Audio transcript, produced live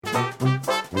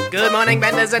Good morning,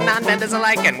 benders and non-benders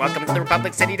alike, and welcome to the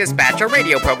Republic City Dispatch, a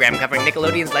radio program covering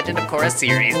Nickelodeon's Legend of Korra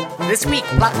series. This week,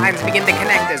 plot lines begin to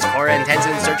connect as Korra and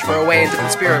Tenzin search for a way into the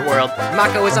spirit world.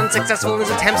 Mako is unsuccessful in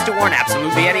his attempts to warn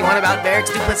absolutely anyone about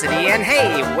Varric's duplicity, and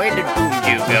hey, where did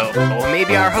Boomju go? Or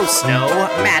maybe our hosts know,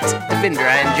 Matt, Devindra,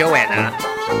 and Joanna.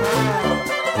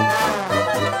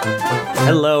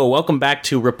 Hello, welcome back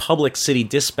to Republic City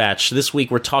Dispatch. This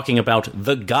week we're talking about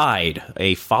The Guide,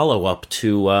 a follow-up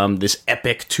to this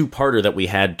epic two-parter that we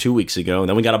had 2 weeks ago. And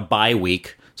then we got a bye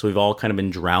week, so we've all kind of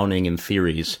been drowning in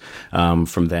theories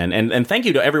from then. And thank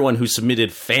you to everyone who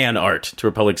submitted fan art to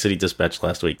Republic City Dispatch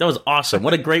last week. That was awesome.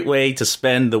 What a great way to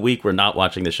spend the week we're not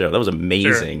watching the show. That was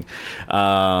amazing. Sure.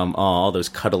 All those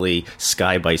cuddly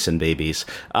sky bison babies.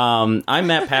 I'm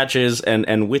Matt Patches,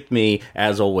 and with me,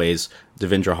 as always,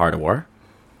 Devindra Hardawar.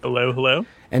 Hello, hello.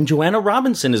 And Joanna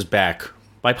Robinson is back.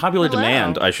 By popular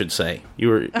demand, I should say.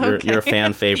 You're a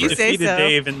fan favorite. You defeated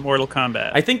Dave in Mortal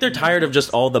Kombat. I think they're tired of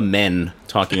just all the men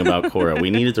talking about Korra.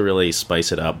 We needed to really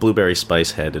spice it up. Blueberry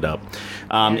Spice head it up.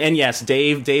 And yes,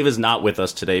 Dave is not with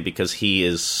us today because he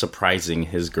is surprising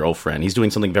his girlfriend. He's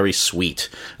doing something very sweet.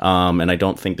 And I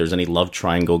don't think there's any love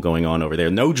triangle going on over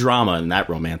there. No drama in that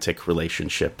romantic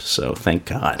relationship. So thank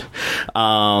God.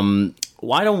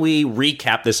 Why don't we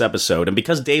recap this episode? And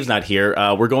because Dave's not here,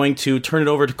 we're going to turn it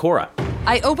over to Korra.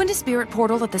 I opened a spirit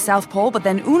portal at the South Pole, but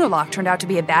then Unalaq turned out to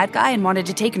be a bad guy and wanted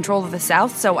to take control of the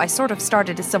South, so I sort of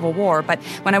started a civil war. But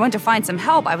when I went to find some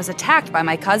help, I was attacked by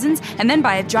my cousins, and then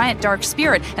by a giant dark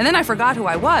spirit, and then I forgot who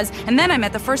I was, and then I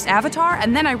met the first Avatar,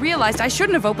 and then I realized I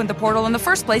shouldn't have opened the portal in the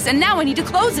first place, and now I need to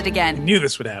close it again. I knew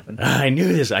this would happen. I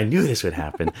knew this would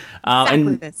happen.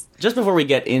 Just before we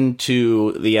get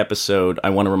into the episode, I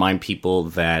want to remind people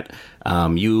that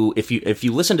if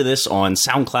you listen to this on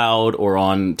SoundCloud or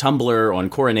on Tumblr, on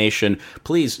Coronation,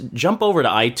 please jump over to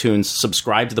iTunes,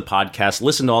 subscribe to the podcast,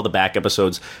 listen to all the back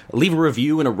episodes, leave a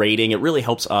review and a rating. It really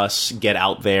helps us get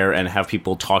out there and have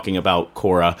people talking about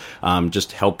Korra.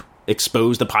 Just help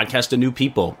expose the podcast to new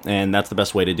people, and that's the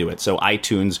best way to do it. So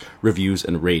iTunes, reviews,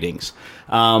 and ratings.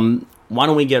 Why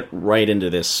don't we get right into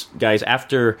this, guys?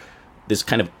 After this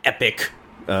kind of epic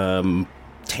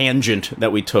tangent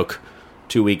that we took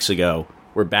 2 weeks ago,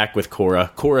 we're back with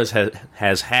Korra. Korra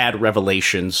has had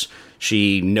revelations.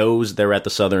 She knows they're at the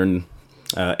Southern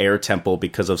Air Temple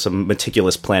because of some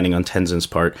meticulous planning on Tenzin's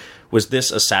part. Was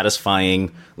this a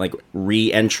satisfying,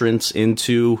 re-entrance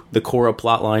into the Korra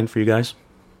plotline for you guys?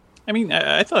 I mean,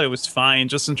 I thought it was fine,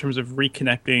 just in terms of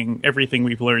reconnecting everything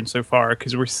we've learned so far,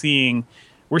 because we're seeing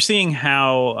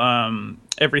how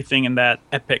everything in that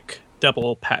epic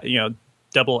double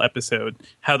episode,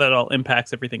 how that all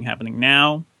impacts everything happening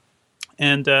now.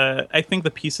 And I think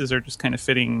the pieces are just kind of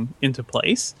fitting into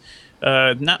place.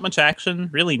 Not much action,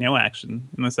 really no action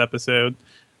in this episode.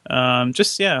 A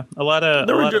lot of...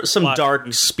 There were some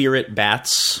dark spirit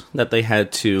bats that they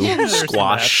had to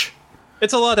squash.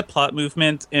 It's a lot of plot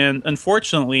movement, and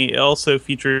unfortunately, it also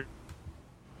features,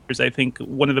 I think,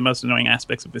 one of the most annoying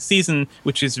aspects of the season,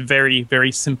 which is very,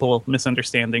 very simple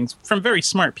misunderstandings from very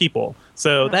smart people.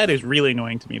 So that is really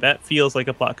annoying to me. That feels like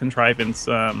a plot contrivance,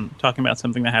 talking about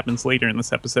something that happens later in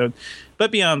this episode. But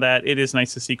beyond that, it is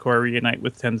nice to see Korra reunite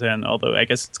with Tenzin, although I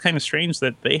guess it's kind of strange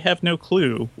that they have no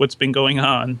clue what's been going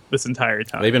on this entire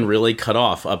time. They've been really cut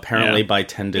off, apparently, by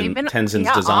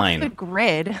Tenzin's design. Off the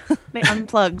grid. They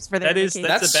unplugged for their vacation.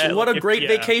 That's what a great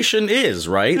vacation is,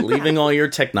 right? Leaving all your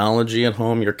technology at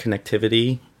home, your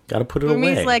connectivity. Got to put it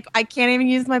away. He's like, I can't even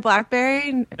use my BlackBerry.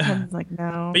 And Tenzin's like,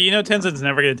 no. But Tenzin's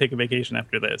never going to take a vacation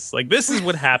after this. This is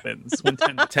what happens when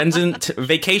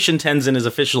Vacation Tenzin is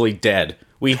officially dead.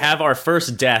 We have our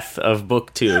first death of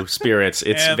Book 2, Spirits.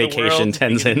 It's Vacation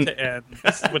Tenzin.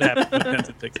 This is what happens when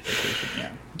Tenzin takes a vacation,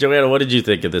 yeah. Joanna, what did you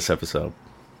think of this episode?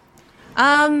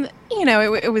 It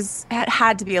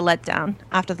had to be a letdown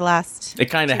after the last. It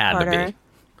kind of had to be.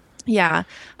 Yeah,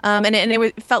 and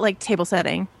it felt like table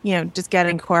setting, just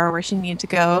getting Korra where she needed to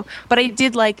go. But I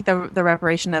did like the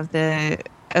reparation of the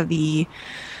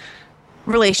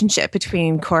relationship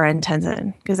between Korra and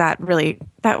Tenzin, because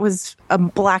that was a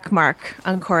black mark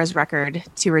on Korra's record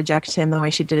to reject him the way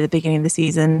she did at the beginning of the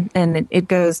season, and it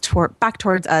goes back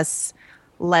towards us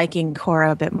liking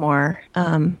Korra a bit more.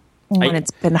 When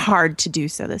it's been hard to do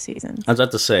so this season. I was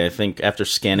about to say, I think after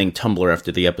scanning Tumblr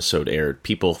after the episode aired,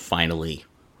 people finally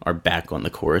are back on the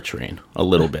Korra train a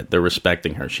little bit. They're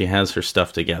respecting her. She has her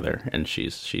stuff together, and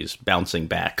she's bouncing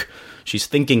back. She's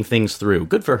thinking things through.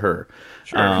 Good for her.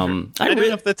 Sure. I don't know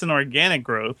if that's an organic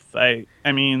growth. I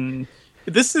mean,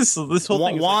 this whole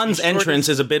thing. Juan's entrance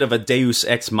is a bit of a Deus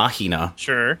ex machina.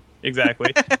 Sure.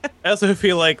 exactly. I also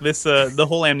feel like this the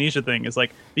whole amnesia thing is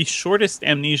like the shortest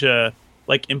amnesia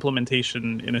like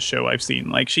implementation in a show I've seen.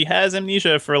 Like she has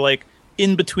amnesia for like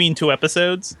in between 2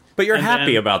 episodes. But you're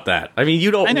happy about that. I mean,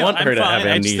 you don't want her to have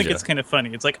amnesia. I just think it's kind of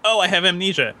funny. It's like, oh, I have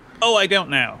amnesia. Oh, I don't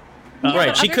now.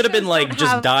 Right, she could have been like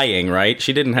just dying, right?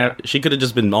 She didn't have. She could have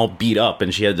just been all beat up,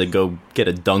 and she had to go get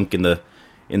a dunk in the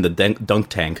dunk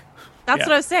tank. That's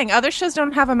what I was saying. Other shows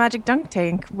don't have a magic dunk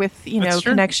tank with,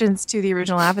 connections to the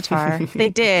original Avatar. If they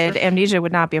did, amnesia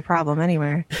would not be a problem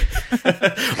anywhere.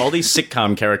 All these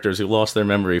sitcom characters who lost their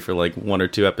memory for like 1 or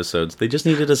 2 episodes, they just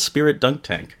needed a spirit dunk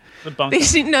tank. They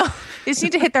just need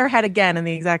to hit their head again in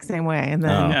the exact same way. And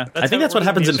then I think that's what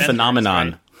happens in Phenomenon.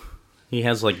 Right? He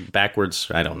has like backwards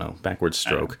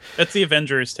stroke. That's the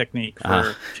Avengers technique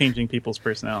for changing people's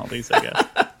personalities, I guess.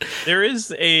 There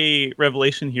is a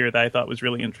revelation here that I thought was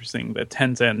really interesting, that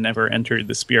Tenzin never entered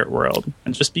the spirit world.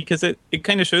 And just because it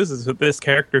kind of shows us that this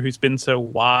character who's been so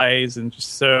wise and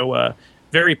just so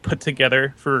very put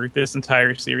together for this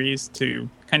entire series to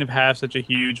kind of have such a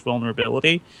huge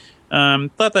vulnerability.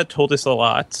 Thought that told us a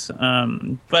lot.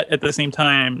 But at the same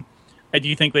time, I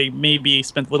do think they maybe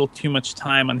spent a little too much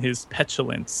time on his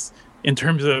petulance in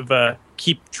terms of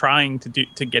keep trying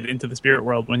to get into the spirit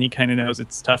world when he kind of knows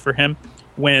it's tough for him,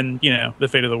 when, the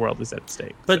fate of the world is at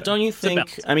stake. But don't you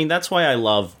think, I mean, that's why I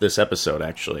love this episode,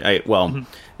 actually.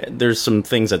 There's some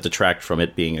things that detract from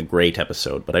it being a great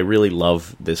episode, but I really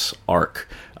love this arc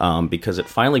because it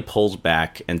finally pulls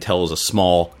back and tells a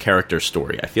small character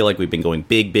story. I feel like we've been going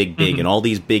big, and all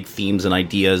these big themes and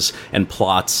ideas and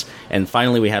plots, and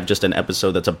finally we have just an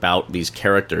episode that's about these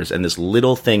characters and this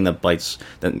little thing that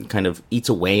kind of eats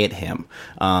away at him.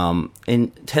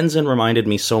 And Tenzin reminded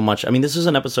me so much. I mean, this is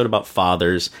an episode about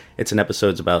fathers. It's an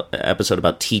episode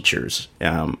about teachers.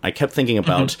 I kept thinking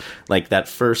about like that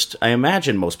first. I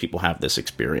imagine most people have this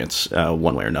experience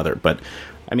one way or another, but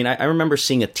I mean, I remember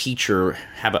seeing a teacher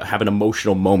have an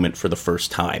emotional moment for the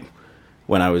first time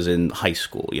when I was in high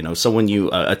school. Someone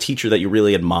a teacher that you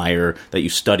really admire, that you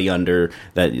study under,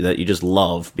 that you just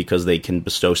love because they can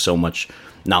bestow so much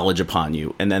knowledge upon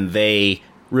you, and then they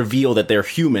reveal that they're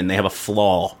human, they have a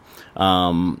flaw.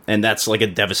 And that's like a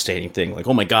devastating thing. Like,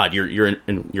 oh my God,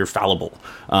 you're fallible.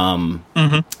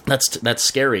 That's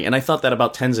scary. And I thought that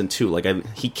about Tenzin too. Like,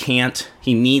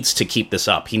 he needs to keep this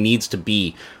up. He needs to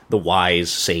be the wise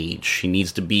sage. He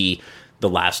needs to be the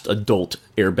last adult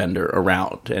airbender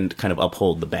around and kind of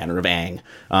uphold the banner of Aang.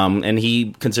 And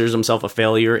he considers himself a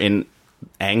failure in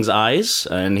Aang's eyes,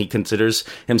 and he considers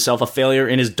himself a failure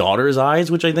in his daughter's eyes,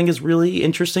 which I think is really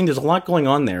interesting. There's a lot going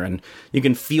on there, and you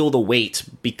can feel the weight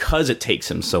because it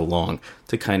takes him so long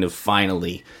to kind of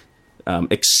finally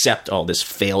accept all this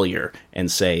failure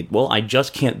and say, well, I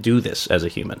just can't do this as a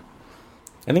human.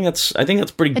 I think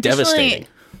that's pretty devastating.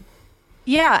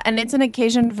 Yeah, and it's an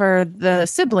occasion for the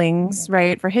siblings,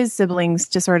 right? For his siblings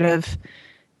to sort of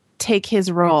take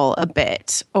his role a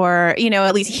bit, or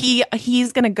at least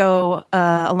he's going to go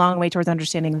a long way towards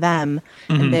understanding them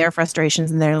and their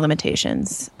frustrations and their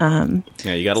limitations. You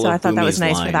got to love. So I thought that was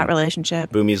nice line. For that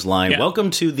relationship. Boomy's line: "Welcome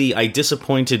to the I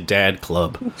disappointed dad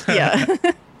club." Yeah.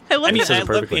 I love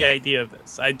the idea of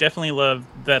this. I definitely love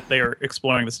that they're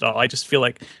exploring this at all. I just feel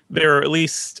like there are at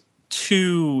least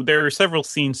there are several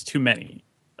scenes too many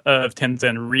of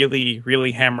Tenzin really,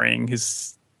 really hammering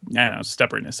his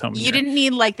stubbornness home. You didn't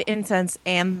need like the incense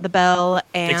and the bell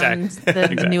and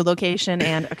the new location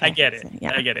and I get it.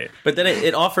 Yeah. I get it. But then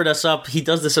it offered us up. He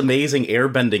does this amazing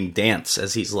airbending dance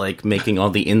as he's like making all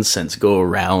the incense go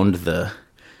around the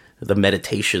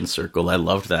meditation circle. I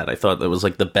loved that. I thought that was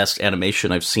like the best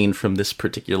animation I've seen from this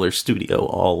particular studio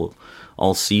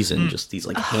all season. Just these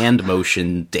like hand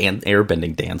motion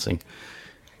airbending dancing.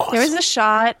 Awesome. There was a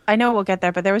shot. I know we'll get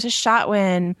there, but there was a shot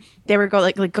when they were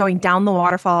going down the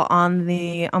waterfall on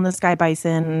the Sky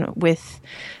Bison with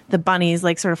the bunnies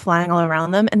like sort of flying all around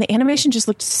them, and the animation just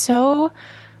looked so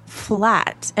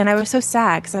flat, and I was so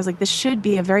sad because I was like, this should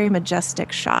be a very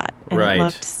majestic shot, and it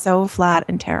looked so flat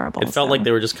and terrible. It felt like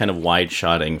they were just kind of wide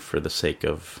shotting for the sake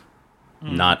of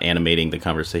not animating the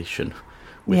conversation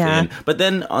within. Yeah. But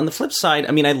then on the flip side,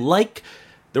 I mean,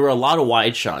 there were a lot of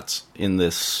wide shots in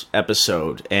this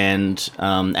episode, and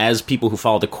as people who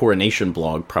follow the Coronation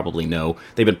blog probably know,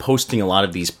 they've been posting a lot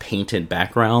of these painted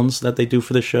backgrounds that they do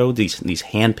for the show, these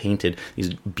hand-painted,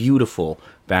 these beautiful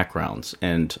backgrounds,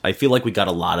 and I feel like we got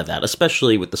a lot of that,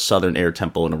 especially with the Southern Air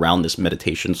Temple and around this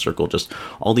meditation circle, just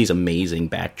all these amazing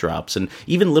backdrops, and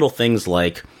even little things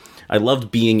like, I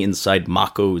loved being inside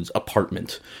Mako's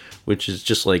apartment, which is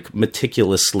just like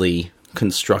meticulously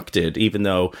constructed, even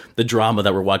though the drama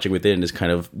that we're watching within is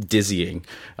kind of dizzying.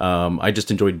 I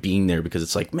just enjoyed being there because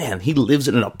it's like, man, he lives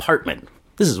in an apartment.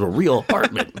 This is a real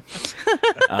apartment.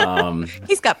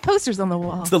 He's got posters on the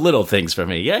wall. It's the little things for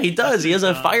me. Yeah, he does. He has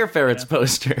a Fire Ferrets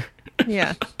poster.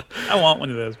 Yeah. I want one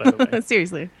of those, by the way.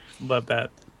 Seriously. Love that.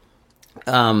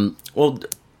 Well,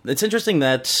 it's interesting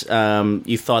that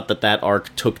you thought that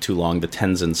arc took too long, the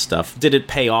Tenzin stuff. Did it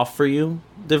pay off for you,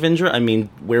 Devindra? I mean,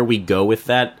 where we go with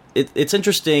that? It's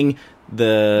interesting,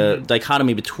 the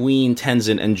dichotomy between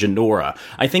Tenzin and Jinora.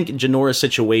 I think Jinora's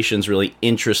situation is really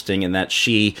interesting in that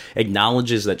she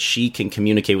acknowledges that she can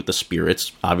communicate with the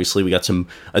spirits. Obviously, we got some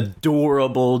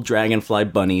adorable dragonfly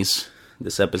bunnies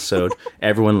this episode.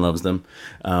 Everyone loves them.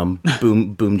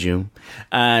 Boom June.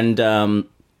 And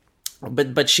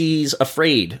but she's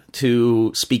afraid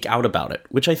to speak out about it,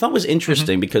 which I thought was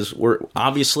interesting because we're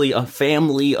obviously a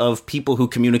family of people who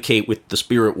communicate with the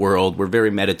spirit world. We're very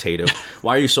meditative.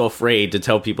 Why are you so afraid to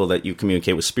tell people that you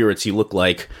communicate with spirits? You look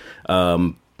like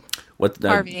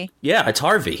Harvey. Yeah, it's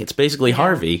Harvey. It's basically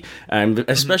Harvey, and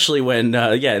especially when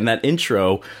in that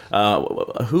intro,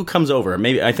 who comes over?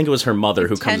 Maybe I think it was her mother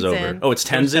who comes over. Oh, it's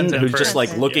Tenzin who's just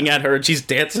like looking at her, and she's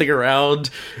dancing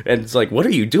around, and it's like, what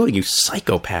are you doing, you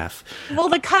psychopath? Well,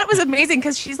 the cut was amazing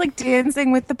because she's like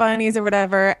dancing with the bunnies or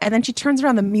whatever, and then she turns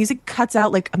around, the music cuts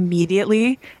out like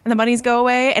immediately, and the bunnies go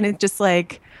away, and it's just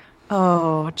like,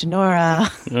 oh, Jinora,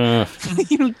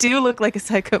 you do look like a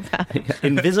psychopath.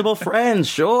 Invisible friends,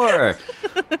 sure.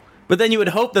 But then you would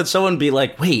hope that someone would be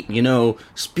like, wait,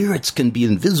 spirits can be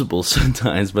invisible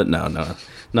sometimes. But no, none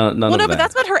of that. But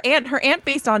that's what her aunt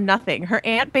based on nothing. Her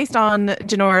aunt based on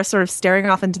Jinora sort of staring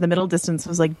off into the middle distance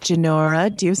was like,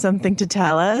 Jinora, do you have something to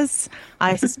tell us?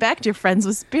 I suspect you're friends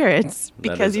with spirits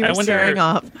because you were staring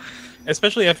off.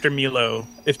 Especially after Milo,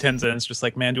 if Tenzin is just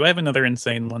like, man, do I have another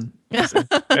insane one? Do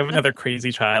I have another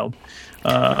crazy child?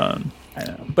 I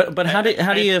don't know. But how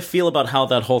do you feel about how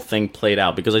that whole thing played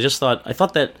out? Because I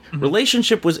thought that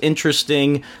relationship was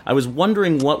interesting. I was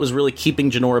wondering what was really keeping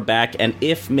Jinora back, and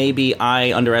if maybe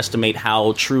I underestimate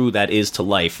how true that is to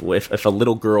life. If a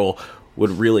little girl would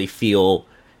really feel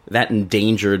that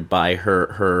endangered by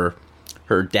her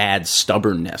dad's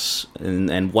stubbornness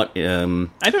and what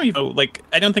I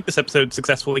don't think this episode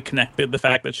successfully connected the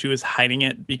fact that she was hiding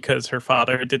it because her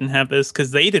father didn't have this,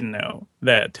 because they didn't know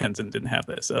that Tenzin didn't have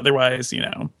this. Otherwise,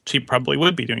 she probably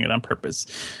would be doing it on purpose.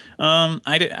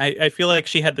 I feel like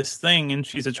she had this thing and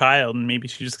she's a child and maybe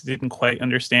she just didn't quite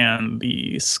understand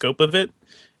the scope of it.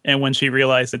 And when she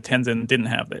realized that Tenzin didn't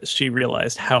have this, she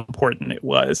realized how important it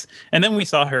was. And then we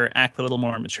saw her act a little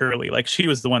more maturely. Like, she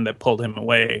was the one that pulled him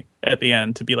away at the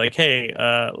end to be like, hey,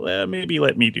 maybe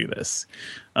let me do this.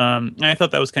 And I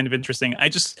thought that was kind of interesting.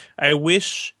 I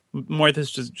wish more of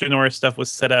this Jinora stuff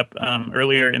was set up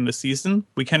earlier in the season.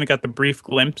 We kind of got the brief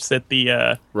glimpse at the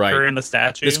her and the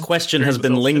statue. This question has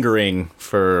been lingering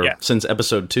since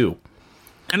episode 2.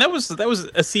 And that was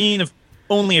a scene of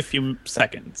only a few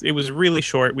seconds. It was really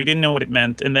short. We didn't know what it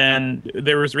meant. And then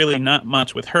there was really not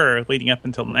much with her leading up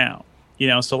until now.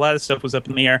 So a lot of stuff was up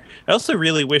in the air. I also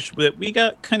really wish that we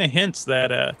got kind of hints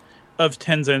that of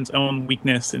Tenzin's own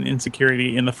weakness and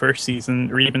insecurity in the first season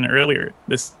or even earlier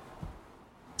this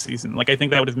season. Like, I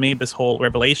think that would have made this whole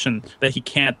revelation that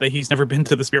he's never been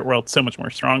to the spirit world so much more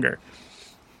stronger.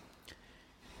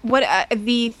 What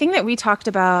the thing that we talked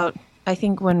about, I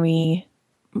think, when we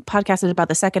podcasted about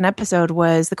the second episode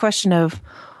was the question of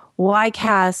why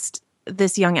cast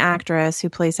this young actress who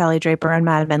plays Sally Draper on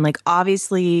Mad Men. Like,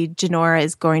 obviously Jinora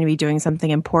is going to be doing something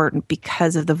important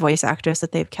because of the voice actress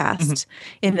that they've cast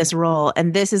in this role.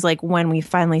 And this is like when we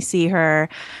finally see her,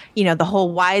 the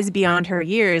whole wise beyond her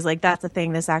years. Like, that's the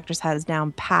thing this actress has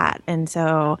down pat. And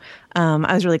so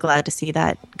I was really glad to see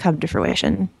that come to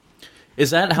fruition.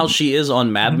 Is that how she is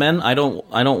on Mad Men? I don't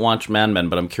watch Mad Men,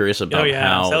 but I'm curious about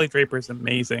how. Sally Draper is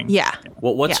amazing. Yeah.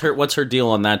 Well, what's her deal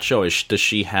on that show? Does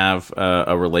she have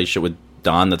a relationship with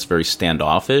Don that's very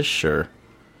standoffish, or?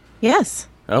 Yes.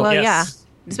 Oh, well, yes.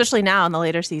 yeah. Especially now in the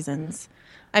later seasons.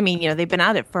 I mean, they've been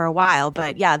at it for a while,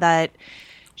 but yeah, that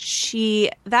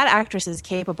actress is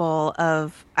capable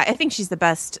of. I think she's the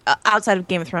best outside of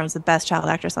Game of Thrones, the best child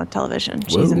actress on television.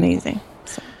 She's amazing.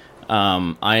 So.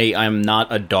 I'm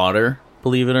not a daughter,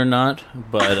 believe it or not,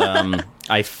 but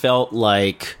I felt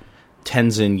like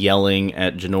Tenzin yelling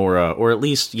at Jinora, or at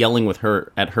least yelling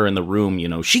at her in the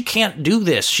room, she can't do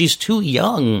this, she's too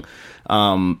young,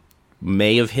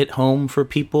 may have hit home for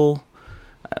people.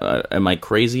 Am I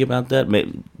crazy about that?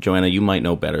 Joanna, you might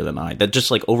know better than I. That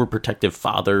just like overprotective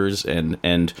fathers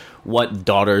and what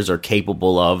daughters are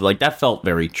capable of, like that felt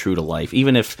very true to life,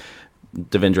 even if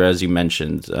Devindra, as you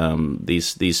mentioned,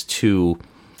 these two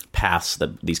paths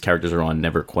that these characters are on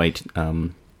never quite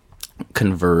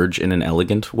converge in an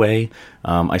elegant way,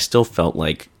 I still felt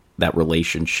like that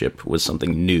relationship was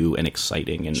something new and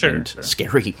exciting and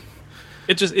scary.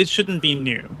 It shouldn't be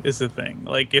new is the thing.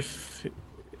 Like, if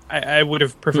I would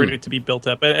have preferred it to be built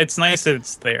up, but it's nice that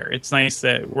it's there. It's nice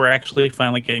that we're actually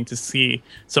finally getting to see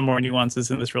some more nuances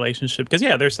in this relationship, because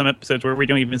there's some episodes where we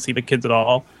don't even see the kids at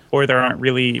all, or there aren't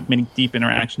really many deep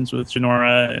interactions with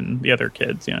Jinora and the other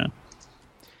kids,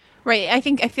 Right.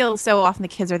 I feel so often the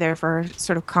kids are there for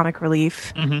sort of comic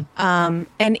relief. And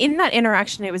in that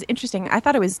interaction, it was interesting. I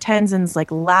thought it was Tenzin's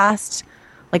last,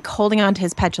 holding on to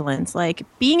his petulance,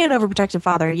 being an overprotective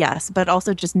father, yes, but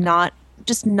also just not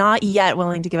yet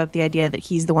willing to give up the idea that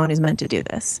he's the one who's meant to do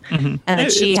this, and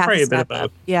that she has to step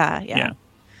up. Yeah.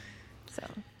 So,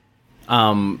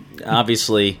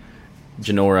 obviously,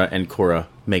 Jinora and Korra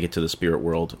make it to the spirit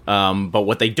world. But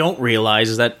what they don't realize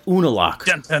is that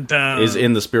Unalaq is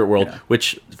in the spirit world,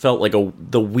 which felt like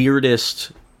the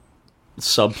weirdest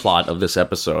subplot of this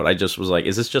episode. I just was like,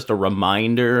 is this just a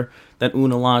reminder that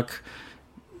Unalaq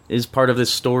is part of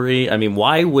this story? I mean,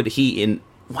 why would he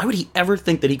ever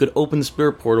think that he could open the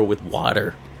spirit portal with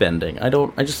water bending? I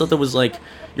just thought that was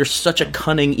you're such a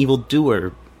cunning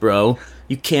evildoer, bro.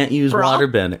 You can't use water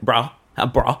bending. Bro.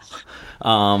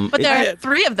 But there are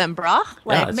 3 of them,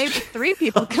 brah. Maybe 3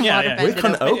 people can water bend. We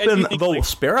can open the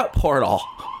spirit portal.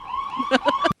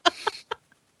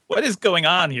 What is going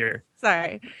on here?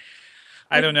 Sorry.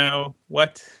 I don't know.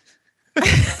 What?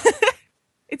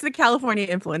 It's the California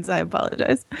influence. I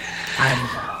apologize. I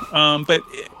don't know. But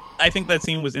I think that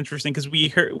scene was interesting because we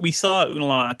saw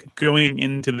Unalaq going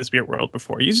into the spirit world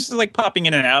before. He's just popping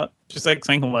in and out, just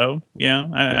saying hello.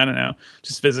 I don't know,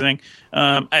 just visiting.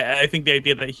 I think the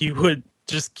idea that he would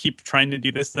just keep trying to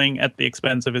do this thing at the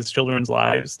expense of his children's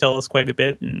lives tell us quite a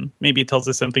bit, and maybe it tells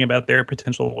us something about their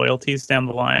potential loyalties down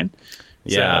the line.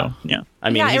 Yeah, so, yeah. I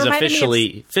mean, he's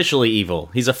officially evil.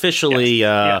 He's officially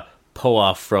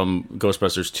Poaf from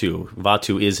Ghostbusters 2.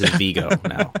 Vaatu is his Vigo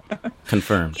now.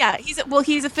 Confirmed. Yeah, he's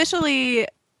officially.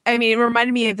 I mean, it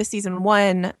reminded me of the season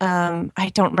 1.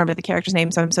 I don't remember the character's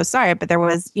name, so I'm so sorry. But there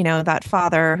was, that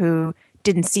father who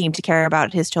didn't seem to care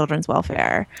about his children's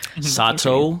welfare.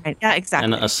 Sato. Yeah,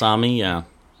 exactly. And Asami, yeah.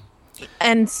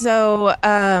 And so,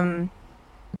 it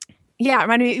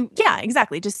reminded me. Yeah,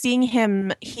 exactly. Just seeing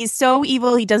him, he's so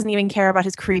evil. He doesn't even care about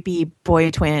his creepy boy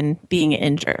twin being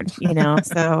injured.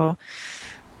 So.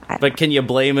 But can you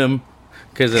blame him?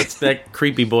 Because that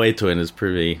creepy boy twin is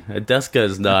pretty. Deska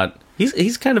is not.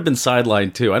 He's kind of been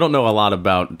sidelined too. I don't know a lot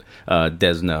about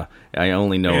Desna. I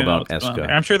only know about Eska.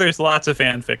 I'm sure there's lots of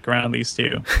fanfic around these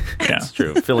two. Yeah, that's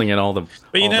true. Filling in all the.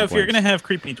 But if you're going to have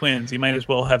creepy twins, you might as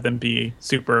well have them be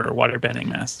super waterbending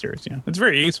masters. It's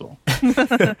very useful.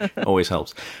 Always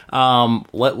helps.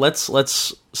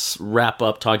 Let's wrap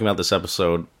up talking about this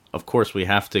episode. Of course, we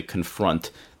have to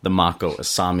confront the Mako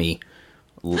Asami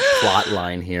plot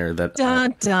line here that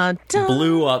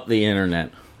blew up the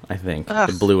internet. I think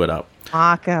it blew it up.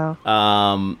 Mako.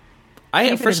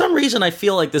 For some reason, I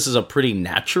feel like this is a pretty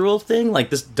natural thing.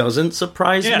 This doesn't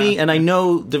surprise me. And I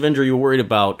know, Devendra, you're worried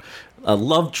about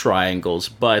love triangles,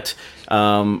 but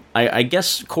I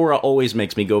guess Korra always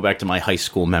makes me go back to my high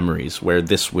school memories where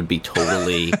this would be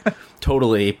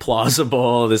totally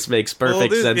plausible. This makes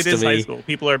perfect sense to me. It is high school.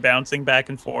 People are bouncing back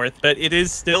and forth, but it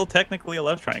is still technically a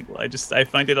love triangle. I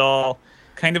find it all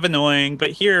kind of annoying.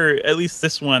 But here, at least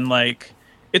this one,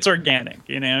 it's organic,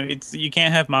 you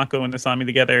can't have Mako and Asami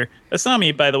together.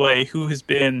 Asami, by the way, who has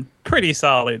been pretty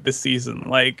solid this season.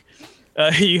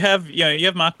 You have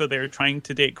Mako there trying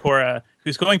to date Korra,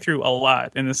 who's going through a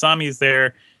lot, and Asami's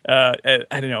there, I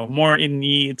don't know, more in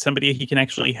need, somebody he can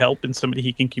actually help and somebody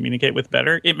he can communicate with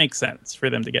better. It makes sense for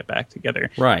them to get back together.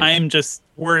 Right. I am just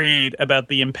worried about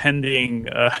the impending,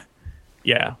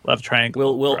 love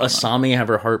triangle. Will Asami have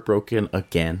her heart broken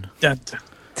again? Dun, dun.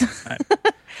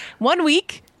 1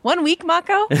 week,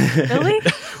 Mako? Really?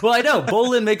 Well, I know.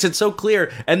 Bolin makes it so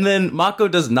clear. And then Mako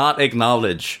does not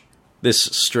acknowledge this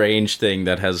strange thing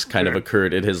that has kind of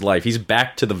occurred in his life. He's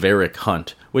back to the Varric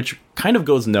hunt, which kind of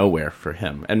goes nowhere for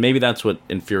him. And maybe that's what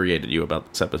infuriated you about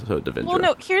this episode, Devendra. Well,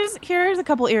 no, here's a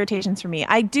couple irritations for me.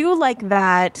 I do like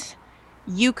that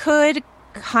you could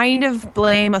kind of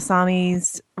blame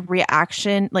Asami's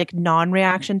reaction,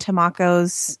 non-reaction to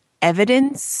Mako's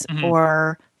evidence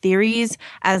or theories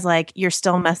as you're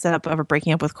still messed up over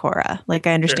breaking up with Korra. I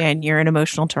understand you're in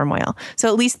emotional turmoil. So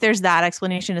at least there's that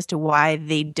explanation as to why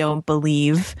they don't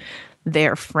believe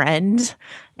their friend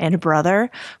and brother.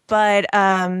 But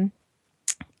the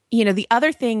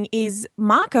other thing is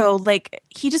Mako,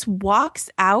 he just walks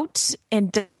out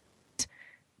and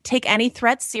take any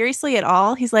threats seriously at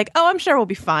all. He's like, oh, I'm sure we'll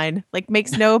be fine. Like,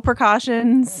 makes no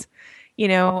precautions,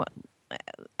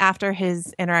 after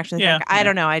his interaction with Varrick. I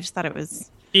don't know. I just thought it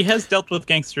was... He has dealt with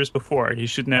gangsters before. He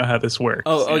should know how this works.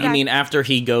 Oh, you mean after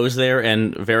he goes there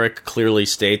and Varrick clearly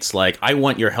states, like, I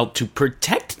want your help to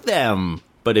protect them.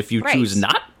 But if you choose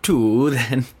not to,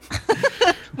 then...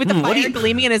 With the fire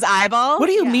gleaming in his eyeball? What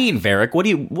do you mean, Varrick?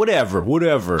 Whatever.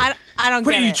 I don't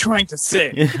What get are you it. trying to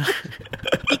say?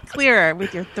 Be clearer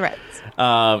with your threats.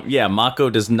 Mako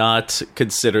does not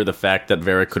consider the fact that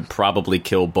Varrick could probably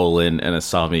kill Bolin and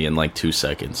Asami in like 2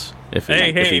 seconds if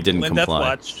he didn't Bolin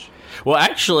comply. Deathwatch. Well,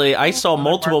 actually, I saw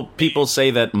multiple people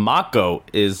say that Mako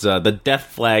is the death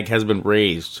flag has been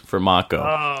raised for Mako.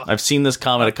 I've seen this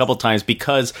comment a couple times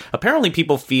because apparently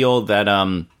people feel that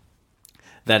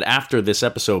that after this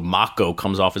episode, Mako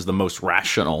comes off as the most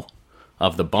rational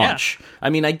of the bunch. Yeah. I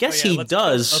mean, I guess he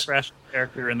does. Most rational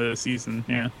character in the season,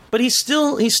 yeah. But he's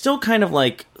still kind of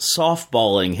like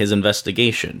softballing his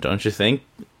investigation, don't you think?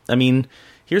 I mean,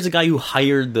 here's a guy who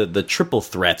hired the triple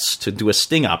threats to do a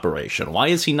sting operation. Why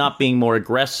is he not being more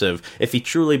aggressive if he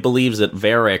truly believes that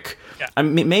Varrick... Yeah. I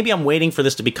mean, maybe I'm waiting for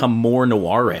this to become more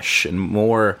noirish and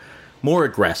more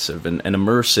aggressive and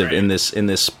immersive in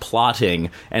this plotting,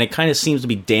 and it kind of seems to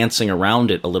be dancing around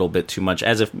it a little bit too much,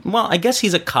 as if, well, I guess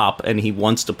he's a cop and he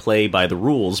wants to play by the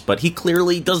rules, but he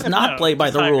clearly does not play by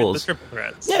the rules. The triple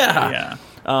threats. Yeah.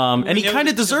 And he kind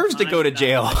of deserves to go to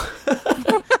jail.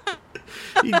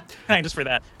 Just for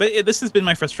that. But this has been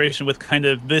my frustration with kind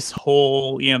of this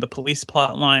whole, the police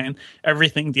plot line,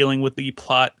 everything dealing with the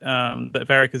plot that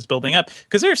Varrick is building up.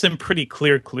 Because there are some pretty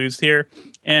clear clues here.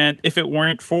 And if it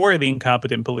weren't for the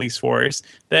incompetent police force,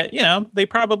 that, they'd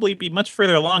probably be much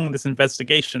further along in this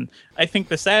investigation. I think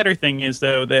the sadder thing is,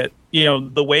 though, that,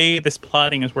 the way this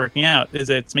plotting is working out is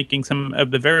that it's making some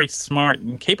of the very smart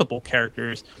and capable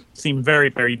characters seem very,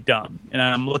 very dumb. And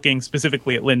I'm looking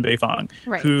specifically at Lin Beifong,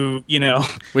 who,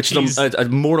 which is a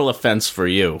mortal offense for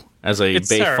you as a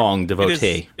Beifong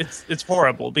devotee. It's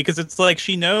horrible because it's like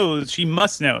she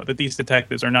must know that these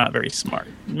detectives are not very smart.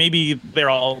 Maybe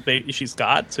she's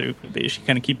got, so she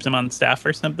kind of keeps them on staff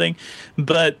or something.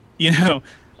 But,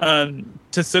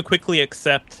 to so quickly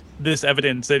accept this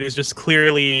evidence that is just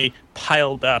clearly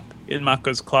piled up in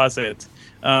Mako's closet,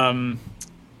 I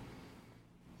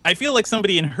feel like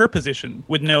somebody in her position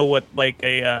would know what like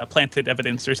a planted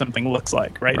evidence or something looks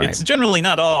like, right? It's generally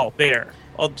not all there.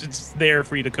 It's there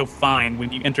for you to go find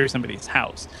when you enter somebody's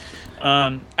house.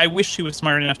 I wish she was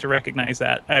smart enough to recognize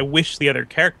that. I wish the other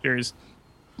characters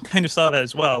kind of saw that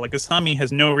as well. Like, Asami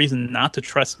has no reason not to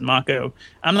trust Mako.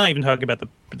 I'm not even talking about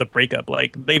the breakup.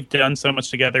 Like, they've done so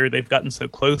much together. They've gotten so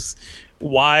close.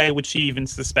 Why would she even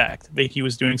suspect that he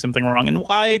was doing something wrong? And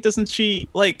why doesn't she,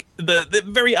 like, the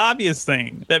very obvious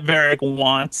thing that Varrick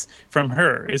wants from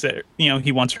her is that,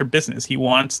 he wants her business. He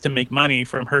wants to make money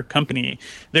from her company.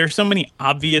 There are so many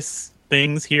obvious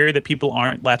things here that people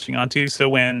aren't latching onto. So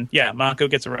when, Mako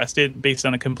gets arrested based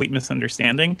on a complete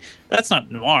misunderstanding, that's not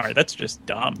noir. That's just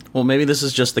dumb. Well, maybe this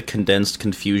is just the condensed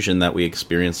confusion that we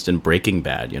experienced in Breaking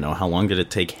Bad. How long did it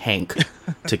take Hank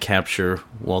to capture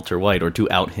Walter White or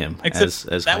to out him as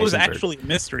that was actually a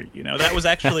mystery. That was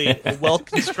actually a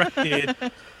well-constructed,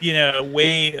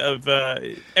 way of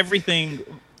everything.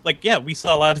 Like, we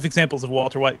saw a lot of examples of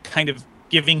Walter White kind of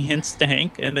giving hints to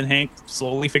Hank, and then Hank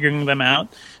slowly figuring them out.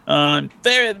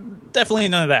 There definitely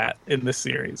none of that in this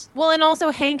series. Well, and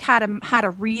also Hank had a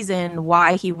reason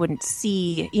why he wouldn't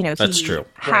see. That's true.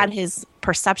 Had his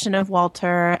perception of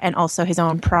Walter and also his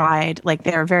own pride. Like,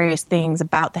 there are various things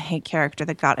about the Hank character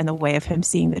that got in the way of him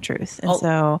seeing the truth. And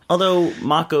although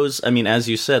Mako's, as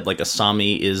you said, like,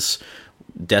 Asami is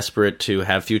desperate to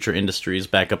have Future Industries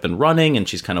back up and running, and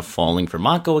she's kind of falling for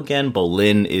Mako again.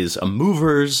 Bolin is a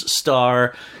movers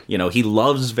star. He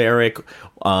loves Varrick.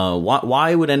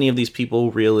 Why would any of these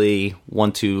people really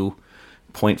want to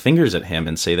point fingers at him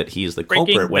and say that he's the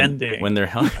culprit when they're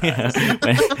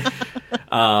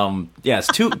yes,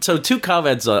 two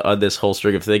comments on this whole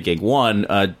string of thinking. One,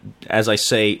 as I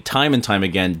say time and time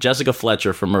again, Jessica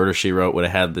Fletcher from Murder, She Wrote would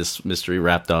have had this mystery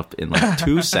wrapped up in like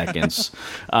 2 seconds.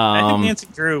 I think Nancy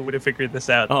Drew would have figured this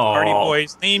out. Party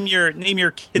Boys, name your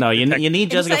kid. No, you need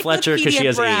Jessica Fletcher because she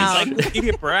has AIDS.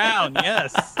 Encyclopedia Brown,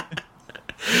 yes.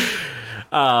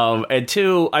 And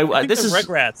two, this is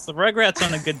Rugrats. The Rugrats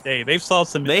on a good day. They've solved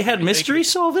some. They had mystery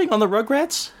solving on the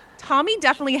Rugrats. Tommy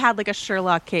definitely had like a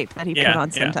Sherlock cape that he put on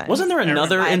sometimes. Wasn't there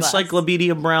another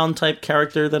Encyclopedia Brown type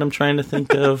character that I'm trying to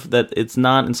think of that it's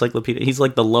not Encyclopedia? He's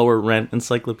like the lower rent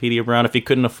Encyclopedia Brown. If you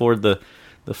couldn't afford the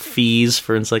fees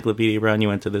for Encyclopedia Brown, you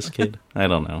went to this kid. I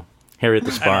don't know. Harriet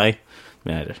the Spy.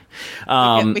 Yeah,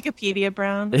 Wikipedia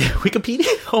Brown. Wikipedia?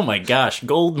 Oh my gosh,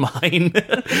 gold mine.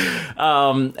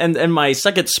 And my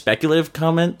second speculative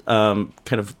comment, kind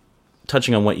of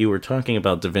touching on what you were talking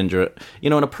about, Devindra.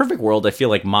 In a perfect world, I feel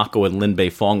like Mako and Lin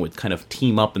Beifong would kind of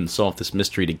team up and solve this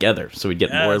mystery together, so we'd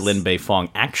get more Lin Beifong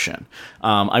action.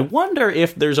 I wonder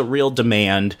if there's a real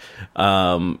demand,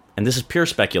 and this is pure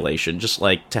speculation, just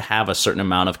like to have a certain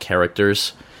amount of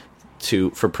characters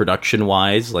for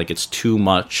production-wise, like it's too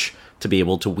much to be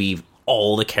able to weave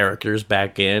all the characters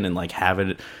back in and like have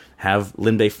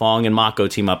Lin Beifong and Mako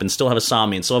team up and still have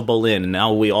Asami and still have Bolin and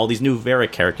now all these new Vera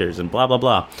characters and blah blah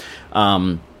blah.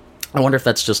 I wonder if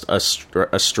that's just a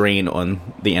strain on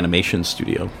the animation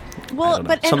studio. Well,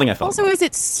 but something I thought also about. Is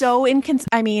it so inconsistent?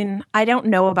 I mean, I don't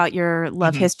know about your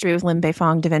love history with Lin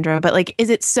Beifong, Devindra, but like, is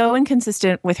it so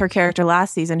inconsistent with her character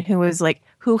last season,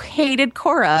 who hated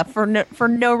Korra for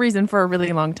no reason for a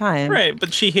really long time? Right,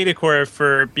 but she hated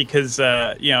Korra because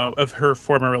of her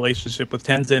former relationship with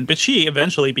Tenzin. But she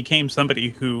eventually became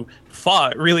somebody who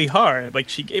fought really hard. Like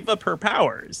she gave up her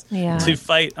powers to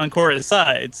fight on Korra's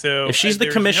side. So if she's the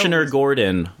Commissioner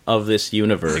Gordon of this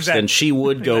universe, then she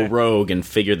would go rogue and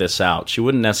figure this out. She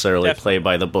wouldn't necessarily play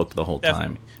by the book the whole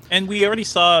time. And we already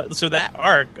saw that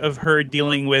arc of her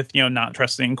dealing with, not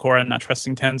trusting Korra, not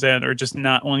trusting Tenzin, or just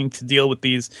not wanting to deal with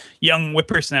these young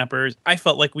whippersnappers. I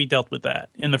felt like we dealt with that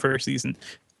in the first season.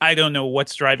 I don't know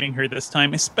what's driving her this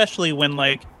time, especially when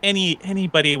like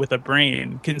anybody with a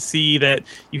brain can see that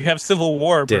you have civil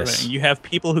war brewing. You have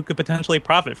people who could potentially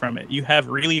profit from it. You have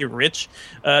really rich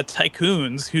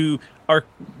tycoons who are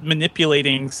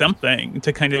manipulating something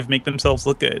to kind of make themselves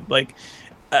look good. Like,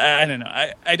 I don't know.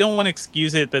 I don't want to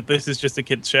excuse it that this is just a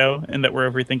kid's show and that we're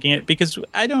overthinking it, because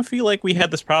I don't feel like we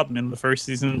had this problem in the first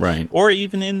season, right? Or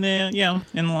even in the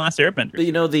in the last Airbender.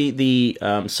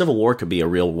 The Civil War could be a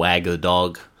real wag the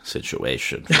dog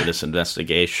situation for this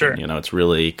investigation. Sure. It's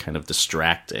really kind of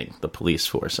distracting the police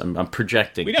force. I'm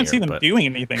projecting. We don't see them doing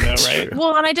anything though, right? True.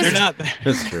 Well, and they're not.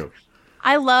 That's true.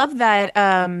 I love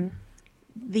that.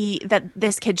 That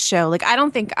this kid's show, like, I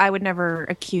don't think I would never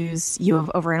accuse you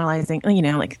of overanalyzing.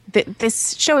 Like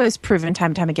this show has proven time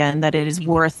and time again that it is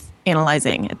worth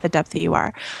analyzing at the depth that you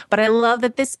are. But I love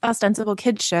that this ostensible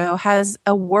kid's show has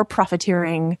a war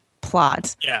profiteering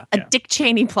plot, Dick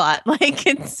Cheney plot. Like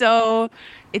it's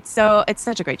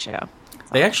such a great show.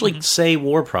 They actually say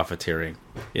war profiteering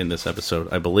in this episode,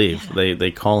 I believe.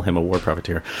 They call him a war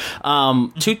profiteer.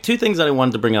 Two things that I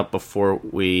wanted to bring up before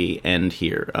we end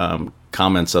here.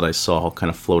 Comments that I saw kind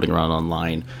of floating around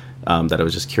online that I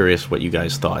was just curious what you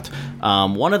guys thought.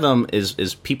 One of them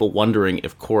is people wondering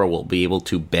if Korra will be able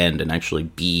to bend and actually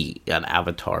be an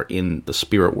avatar in the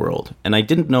spirit world. And I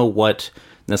didn't know what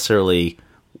necessarily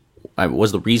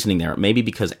was the reasoning there. Maybe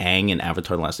because Aang in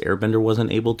Avatar The Last Airbender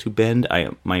wasn't able to bend.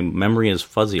 My memory is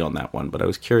fuzzy on that one, but I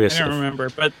was curious. I don't remember,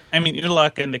 but I mean,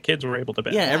 Urlak and the kids were able to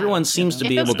bend. Yeah, everyone seems to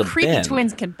be able to creepy bend.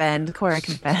 Twins can bend. Korra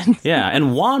can bend. Yeah,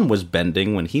 and Wan was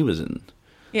bending when he was in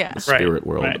the spirit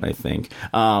world, I think.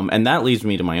 And that leads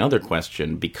me to my other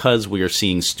question, because we are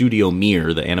seeing Studio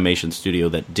Mir, the animation studio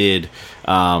that did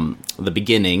the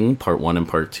beginning, part 1 and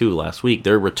part 2 last week.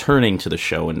 They're returning to the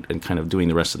show and kind of doing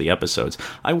the rest of the episodes.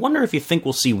 I wonder if you think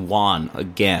we'll see Wan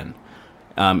again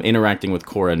interacting with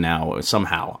Korra now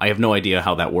somehow. I have no idea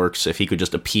how that works, if he could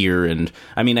just appear. And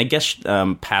I mean, I guess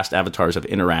past avatars have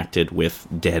interacted with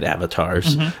dead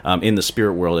avatars in the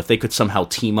spirit world. If they could somehow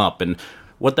team up, and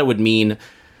what that would mean.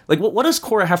 Like, what does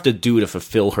Korra have to do to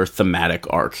fulfill her thematic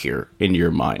arc here, in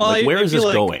your mind? Well, like, where is this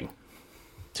going?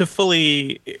 To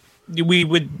fully... We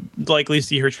would likely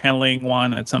see her channeling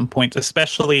Wan at some point,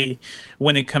 especially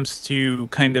when it comes to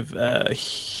kind of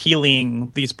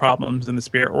healing these problems in the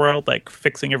spirit world, like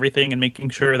fixing everything and making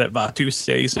sure that Vaatu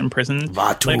stays in prison.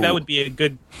 Vaatu. Like, that would be a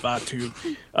good Vaatu.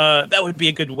 That would be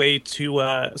a good way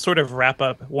to sort of wrap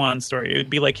up Wan's story. It would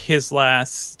be like his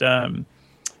last...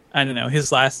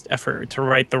 his last effort to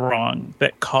right the wrong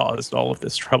that caused all of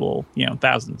this trouble,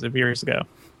 thousands of years ago.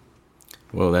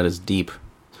 Well, that is deep,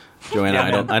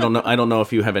 Joanna. I don't know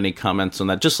if you have any comments on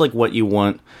that. Just like what you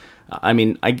want. I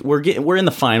mean, we're in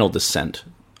the final descent.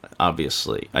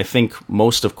 Obviously, I think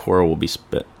most of Korra will be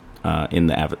spit in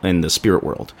the spirit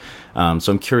world.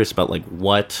 So I'm curious about like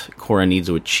what Korra needs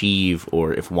to achieve,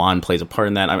 or if Wan plays a part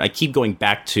in that. I keep going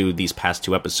back to these past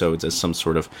 2 episodes as some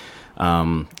sort of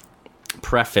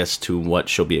preface to what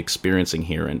she'll be experiencing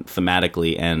here, and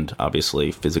thematically and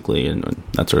obviously physically and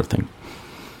that sort of thing.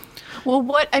 Well,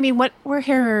 what were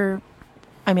her...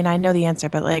 I mean, I know the answer,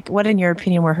 but like, what in your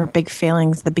opinion were her big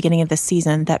failings at the beginning of the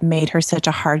season that made her such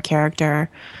a hard character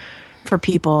for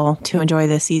people to enjoy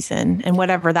this season? And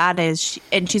whatever that is,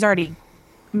 and she's already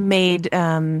made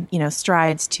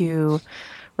strides to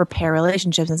repair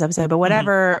relationships in this episode, but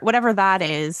whatever that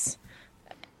is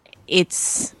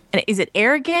it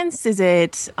arrogance? Is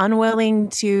it unwilling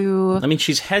to... I mean,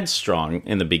 she's headstrong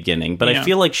in the beginning, but I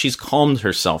feel like she's calmed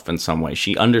herself in some way.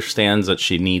 She understands that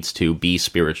she needs to be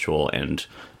spiritual and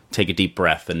take a deep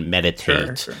breath and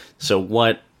meditate. Sure. So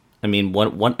what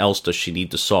else does she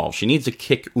need to solve? She needs to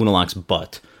kick Unalaq's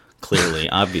butt, clearly,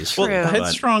 obviously. Well,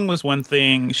 headstrong was one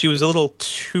thing. She was a little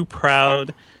too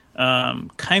proud,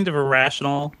 kind of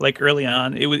irrational, like early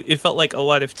on. It felt like a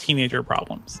lot of teenager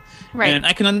problems. Right. And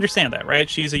I can understand that, right?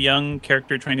 She's a young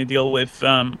character trying to deal with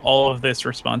all of this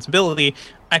responsibility.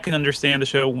 I can understand the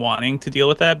show wanting to deal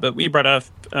with that, but we brought up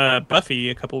Buffy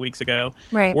a couple weeks ago,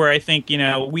 right, where I think,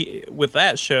 with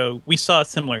that show, we saw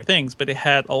similar things, but it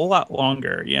had a lot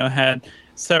longer, had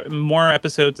more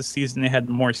episodes a season. They had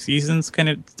more seasons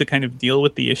to kind of deal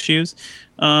with the issues.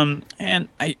 And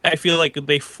I feel like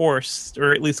they forced,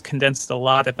 or at least condensed a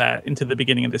lot of that into the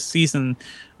beginning of this season.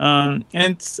 And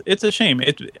it's a shame.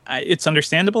 It's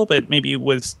understandable, but maybe it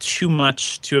was too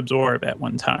much to absorb at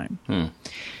one time.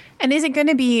 And is it going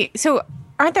to be... So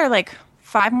aren't there like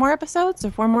 5 more episodes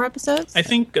or 4 more episodes? I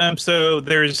think so.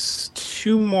 There's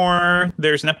 2 more.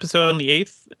 There's an episode on the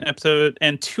 8th episode,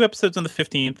 and 2 episodes on the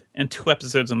 15th, and 2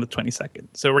 episodes on the 22nd.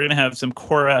 So we're going to have some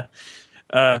Korra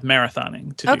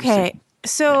marathoning to do. Okay.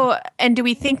 So, and do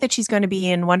we think that she's going to be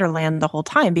in Wonderland the whole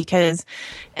time? Because,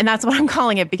 and that's what I'm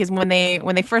calling it, because when she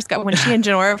and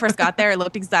Jinora first got there, it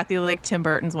looked exactly like Tim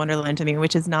Burton's Wonderland to me,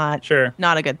 which is not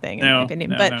a good thing in my opinion.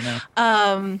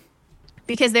 No.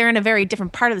 Because they're in a very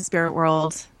different part of the spirit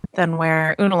world than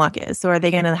where Unalaq is. So are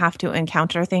they going to have to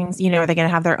encounter things? Are they going to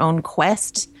have their own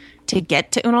quest to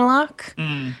get to Unalaq?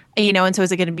 And so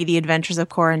is it going to be the adventures of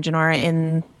Korra and Jinora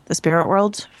in the spirit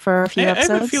world for a few episodes?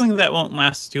 I have a feeling that won't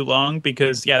last too long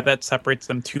because, that separates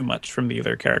them too much from the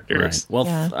other characters. Right.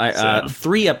 Well,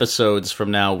 3 episodes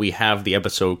from now, we have the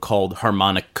episode called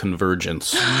Harmonic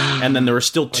Convergence. And then there are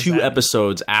still 2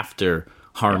 episodes after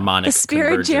Harmonic the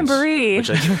Spirit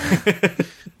Convergence,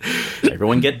 Jamboree.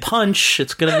 Everyone get punch.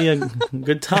 It's going to be a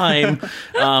good time.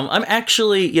 I'm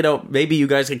actually, maybe you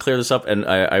guys can clear this up, and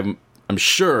I'm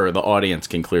sure the audience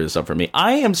can clear this up for me.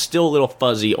 I am still a little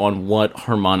fuzzy on what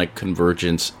Harmonic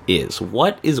Convergence is.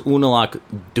 What is Unalaq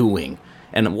doing?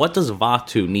 And what does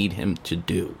Vaatu need him to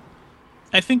do?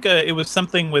 I think it was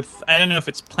something with, I don't know if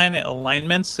it's planet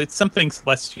alignments. It's something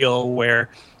celestial where,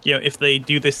 if they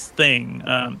do this thing,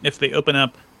 if they open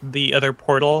up the other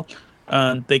portal,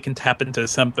 they can tap into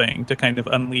something to kind of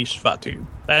unleash Vaatu.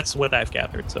 That's what I've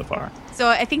gathered so far. So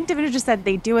I think David just said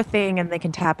they do a thing and they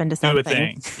can tap into something. Do a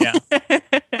thing, yeah.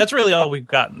 That's really all we've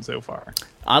gotten so far.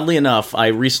 Oddly enough, I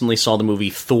recently saw the movie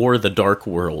Thor: The Dark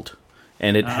World,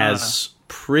 and it has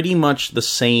pretty much the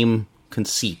same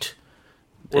conceit.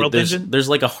 There's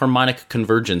like a harmonic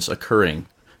convergence occurring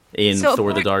in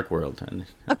Thor: The Dark World. And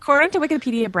according to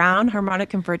Wikipedia Brown, harmonic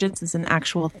convergence is an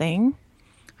actual thing.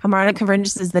 Harmonic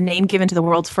convergence is the name given to the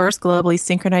world's first globally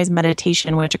synchronized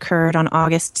meditation, which occurred on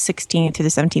August 16th through the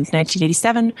 17th,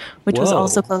 1987, which was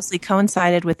also closely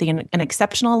coincided with an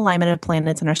exceptional alignment of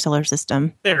planets in our solar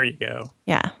system. There you go.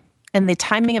 Yeah. And the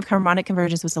timing of harmonic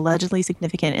convergence was allegedly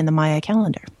significant in the Maya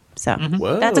calendar. So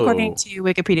that's according to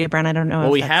Wikipedia Brown. I don't know. Well,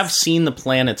 we have seen the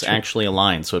planets actually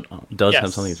align, so it does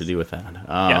have something to do with that.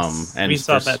 Yes, and we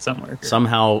saw that somewhere.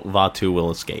 Somehow Vaatu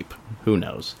will escape. Who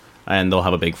knows? And they'll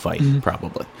have a big fight,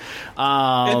 probably.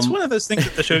 It's one of those things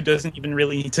that the show doesn't even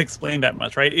really need to explain that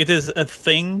much, right? It is a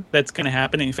thing that's going to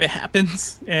happen, and if it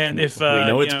happens, and if we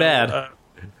know it's bad.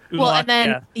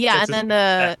 And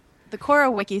then the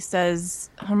Korra wiki says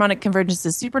harmonic convergence is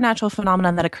a supernatural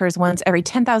phenomenon that occurs once every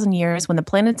 10,000 years when the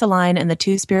planets align and the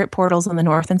 2 spirit portals on the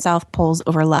north and south poles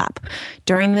overlap.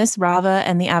 During this, Rava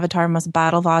and the Avatar must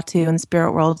battle Vaatu in the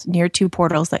spirit world near 2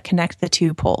 portals that connect the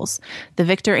 2 poles. The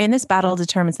victor in this battle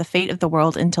determines the fate of the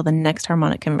world until the next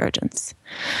harmonic convergence.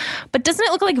 But doesn't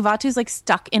it look like Vaatu's like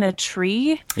stuck in a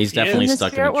tree? He's definitely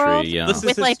stuck in a tree, yeah.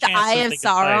 With like the Eye of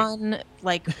Sauron,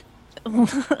 like...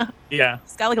 Yeah,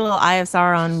 it's got like a little Eye of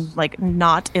Sauron, like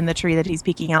not in the tree that he's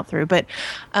peeking out through. But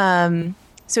so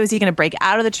is he going to break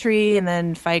out of the tree and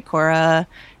then fight Korra?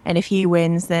 And if he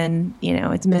wins, then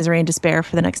it's misery and despair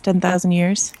for the next 10,000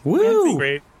 years. Woo!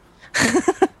 Great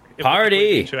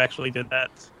Party! Who actually did that?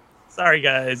 Sorry,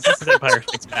 guys. This is Empire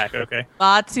Strikes Back. Okay.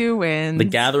 Vaatu wins. The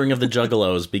gathering of the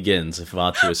Juggalos begins if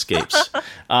Vaatu escapes.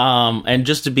 And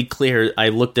just to be clear, I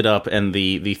looked it up, and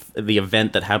the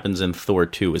event that happens in Thor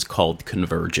 2 is called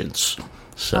Convergence.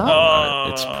 So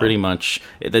it's pretty much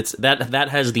that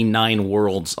has the 9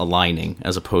 worlds aligning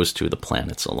as opposed to the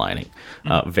planets aligning.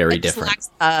 Very different.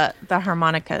 The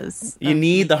harmonicas. You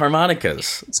need the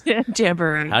harmonicas.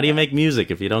 Jamboree. How do you make music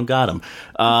if you don't got them?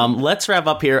 Let's wrap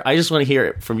up here. I just want to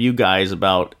hear from you guys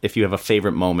about if you have a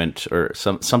favorite moment or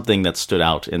something that stood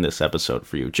out in this episode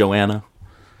for you. Joanna?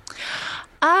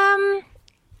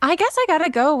 I guess I gotta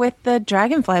go with the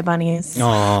dragonfly bunnies.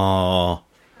 Oh.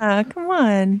 Come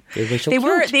on. They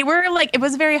were like, it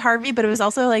was very Harvey, but it was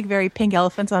also like very pink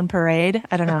elephants on parade.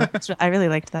 I don't know. I really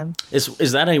liked them.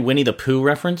 Is that a Winnie the Pooh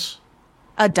reference?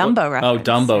 A Dumbo reference. Oh,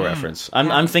 Dumbo reference.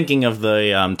 I'm thinking of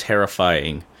the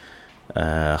terrifying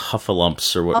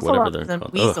Huffalumps or whatever they're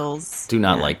called. Weasels. Do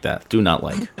not like that. Do not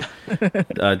like.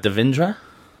 Devindra?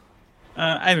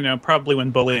 I don't know. Probably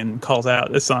when Bolin calls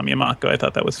out Isami Mako, I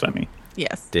thought that was funny.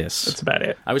 Yes. That's about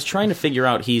it. I was trying to figure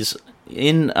out, he's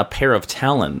in a pair of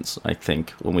talons, I think,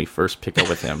 when we first pick up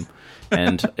with him.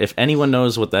 And if anyone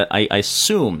knows what that, I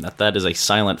assume that is a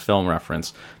silent film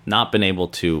reference. Not been able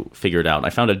to figure it out. I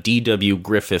found a D.W.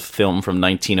 Griffith film from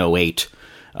 1908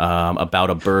 about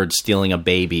a bird stealing a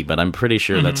baby, but I'm pretty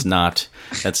sure that's not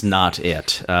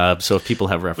it. So if people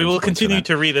have references, we will continue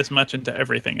to read as much into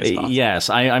everything as possible. Yes,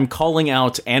 I'm calling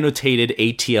out Annotated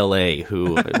ATLA,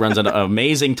 who runs an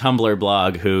amazing Tumblr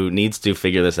blog, who needs to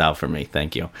figure this out for me.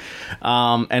 Thank you.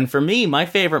 And for me, my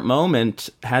favorite moment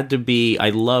had to be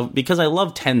because I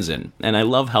love Tenzin, and I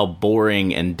love how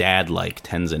boring and dad-like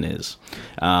Tenzin is.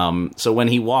 So when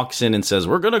he walks in and says,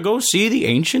 "We're gonna go see the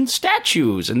ancient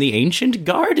statues and the ancient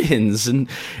gardens," and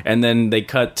then they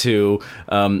cut to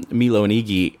Milo and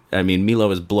Iggy. I mean, Milo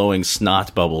is blowing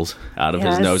snot bubbles out of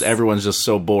his nose. Everyone's just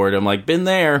so bored. I'm like, been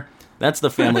there. That's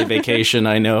the family vacation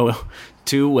I know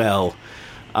too well.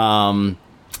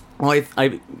 Well,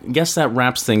 I guess that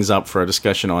wraps things up for our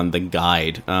discussion on the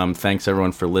guide. Thanks,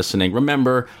 everyone, for listening.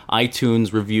 Remember,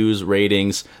 iTunes, reviews,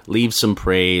 ratings, leave some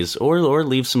praise, or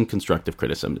leave some constructive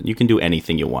criticism. You can do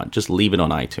anything you want. Just leave it on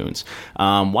iTunes.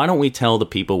 Why don't we tell the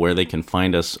people where they can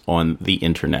find us on the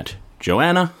internet?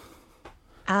 Joanna?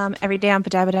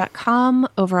 Everydayonpajaba.com,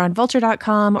 over on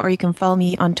vulture.com, or you can follow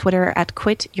me on Twitter at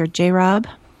quityourjrob.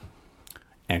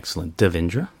 Excellent.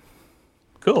 Devindra?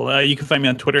 Cool. You can find me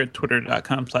on Twitter at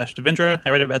twitter.com/Devindra. I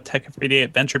write about tech every day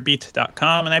at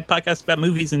venturebeat.com, and I podcast about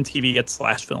movies and TV at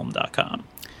 /film.com.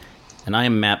 And I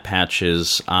am Matt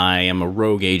Patches. I am a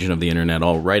rogue agent of the internet,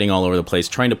 writing all over the place,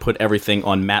 trying to put everything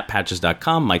on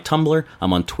mattpatches.com, my Tumblr.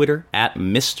 I'm on Twitter at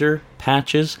Mr.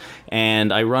 Patches.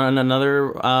 And I run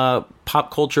another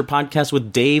pop culture podcast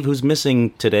with Dave, who's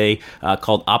missing today,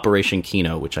 called Operation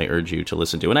Kino, which I urge you to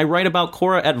listen to. And I write about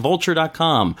Korra at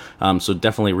vulture.com. So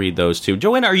definitely read those too.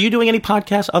 Joanna, are you doing any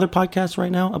other podcasts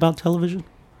right now about television?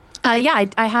 Yeah,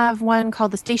 I have one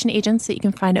called The Station Agents that you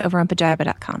can find over on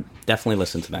pajaba.com. Definitely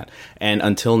listen to that. And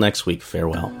until next week,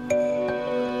 farewell.